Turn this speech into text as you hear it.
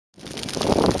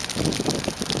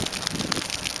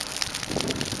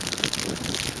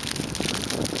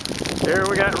Here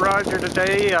we got Roger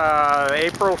today,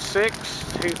 April 6,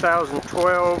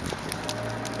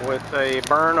 2012, with a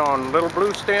burn on Little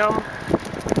Blue Stem.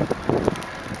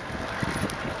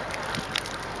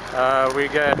 We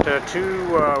got two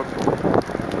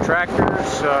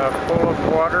tractors full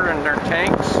of water in their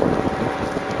tanks. We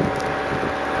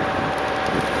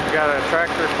got a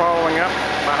tractor following up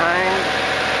behind.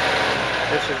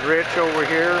 This is Rich over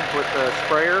here with the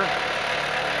sprayer.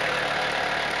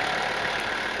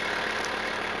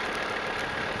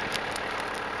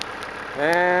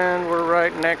 And we're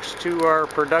right next to our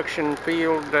production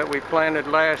field that we planted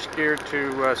last year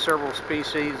to several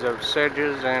species of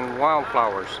sedges and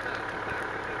wildflowers.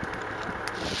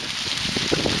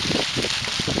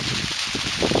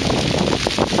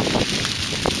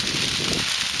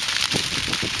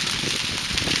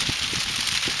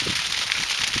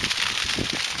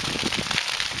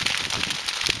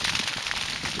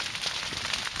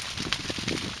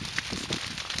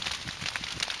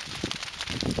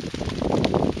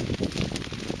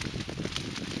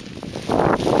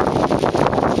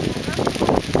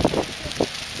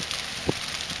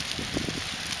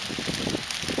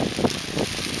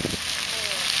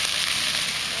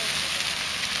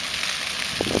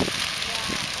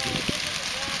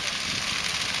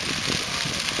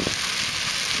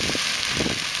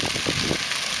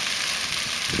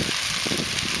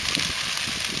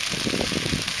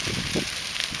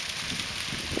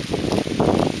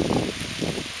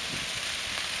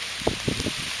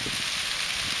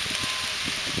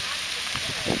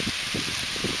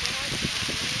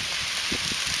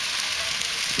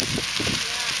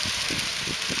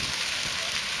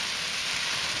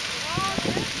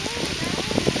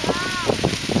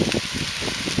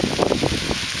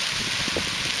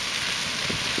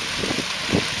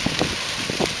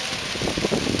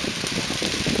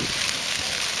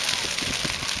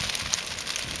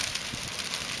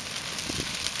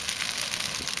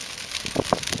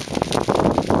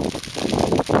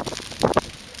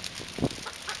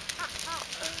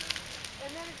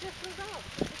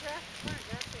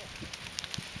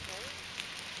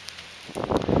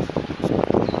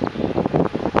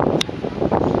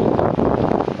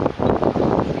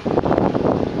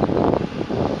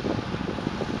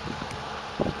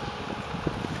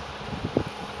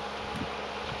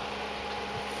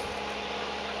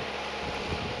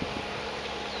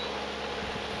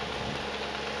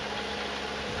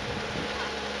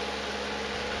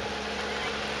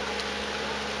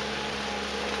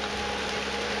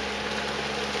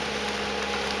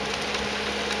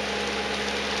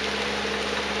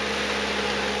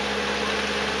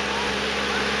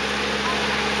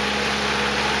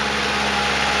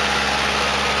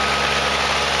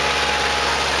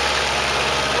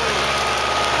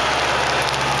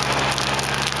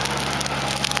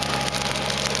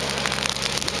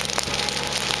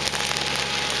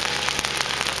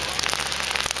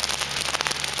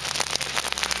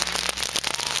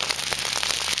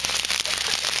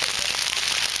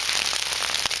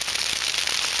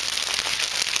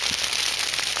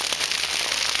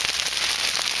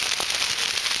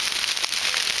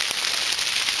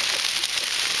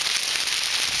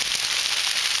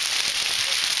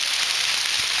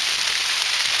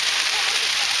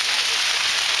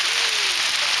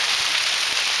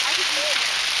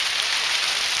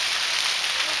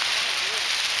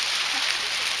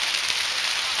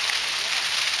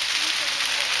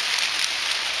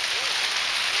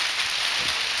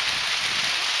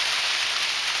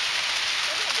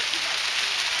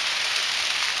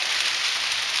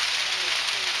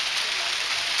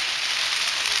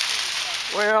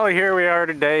 Well, here we are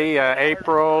today,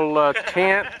 April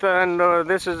 10th, and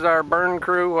this is our burn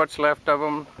crew, what's left of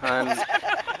them. And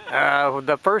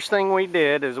the first thing we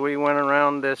did is we went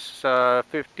around this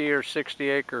 50 or 60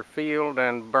 acre field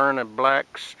and burned a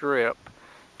black strip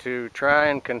to try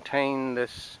and contain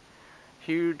this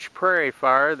huge prairie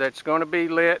fire that's going to be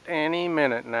lit any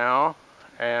minute now.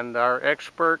 And our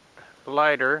expert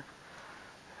lighter,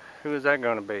 who is that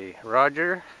going to be?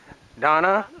 Roger?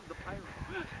 Donna?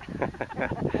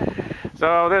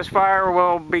 So this fire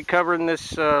will be covering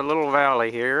this little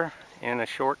valley here in a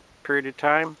short period of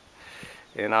time,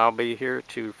 and I'll be here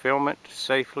to film it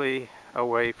safely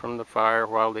away from the fire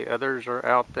while the others are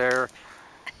out there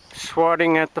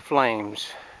swatting at the flames.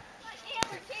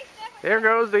 There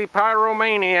goes the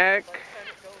pyromaniac.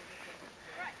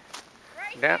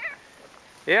 Down.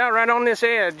 Yeah, right on this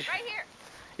edge. Right here.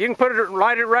 You can put it,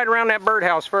 light it right around that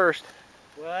birdhouse first.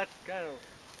 Well, that's kind of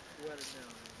wet it down.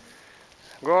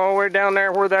 Go all the way down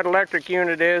there where that electric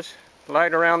unit is.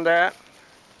 Light around that.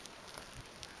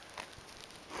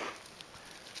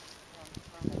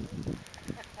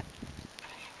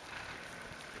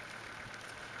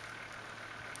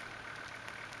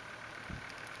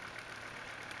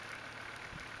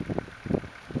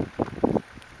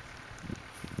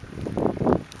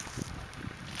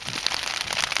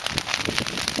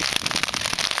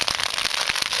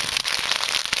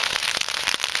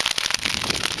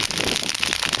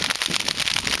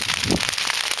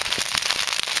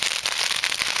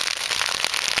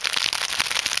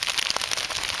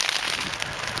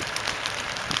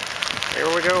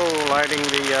 lighting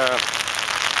the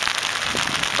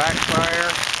backfire,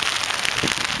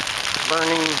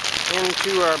 burning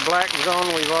into our black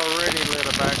zone. We've already lit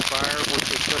a backfire, which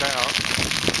we put out.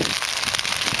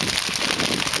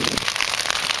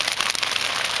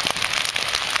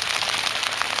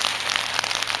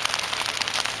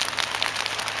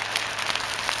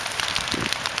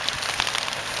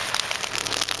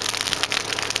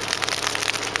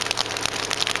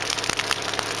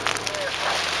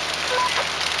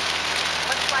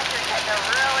 Looks like you're getting a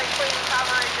really clean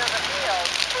coverage of the field.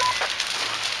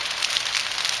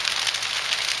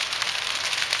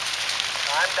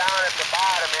 I'm down at the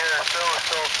bottom here too,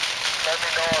 so let me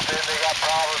know if they got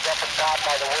problems up and top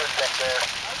by the woods up there.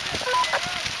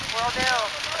 Will do.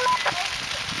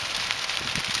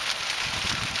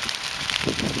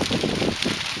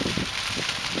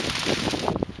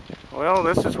 Well,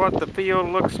 this is what the field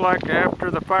looks like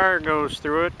after the fire goes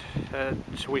through it.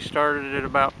 We started it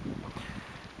about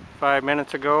 5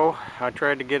 minutes ago. I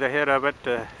tried to get ahead of it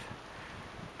to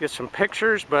get some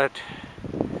pictures, but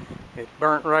it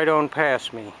burnt right on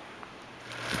past me.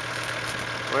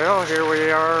 Well, here we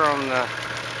are on the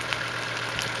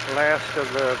last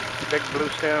of the big blue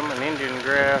stem and Indian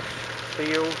grass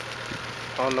field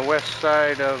on the west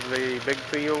side of the big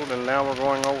field, and now we're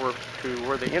going over to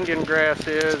where the Indian grass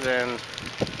is and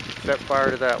set fire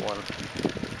to that one.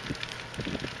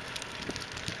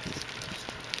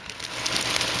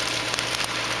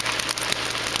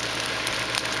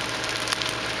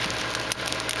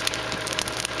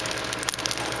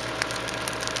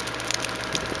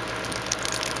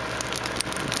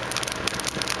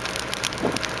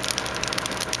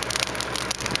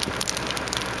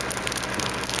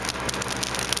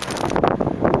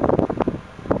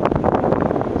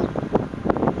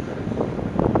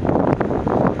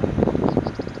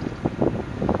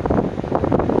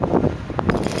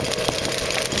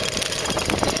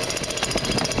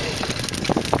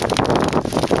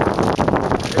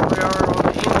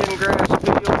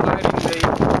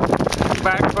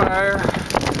 Backfire.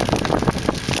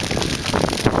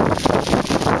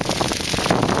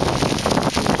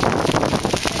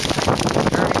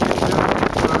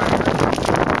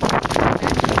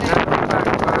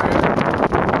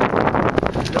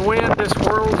 The wind just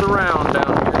whirls around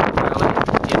down here in the valley.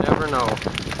 You never know.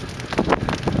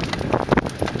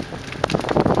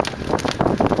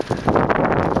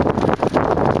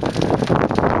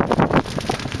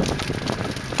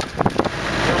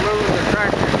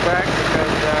 Back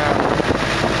because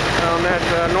on that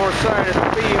north side of the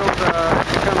field it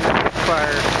becomes a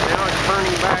campfire. Now it's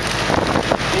burning back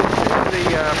into the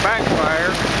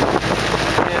backfire,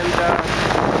 and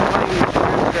flames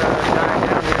should die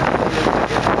down here as soon as it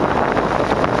gets.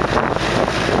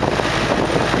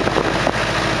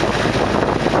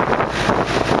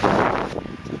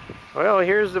 Well,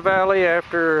 here's the valley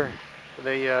after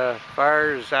the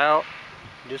fire's out.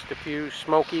 Just a few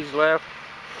smokies left.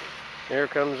 There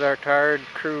comes our tired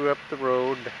crew up the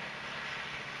road.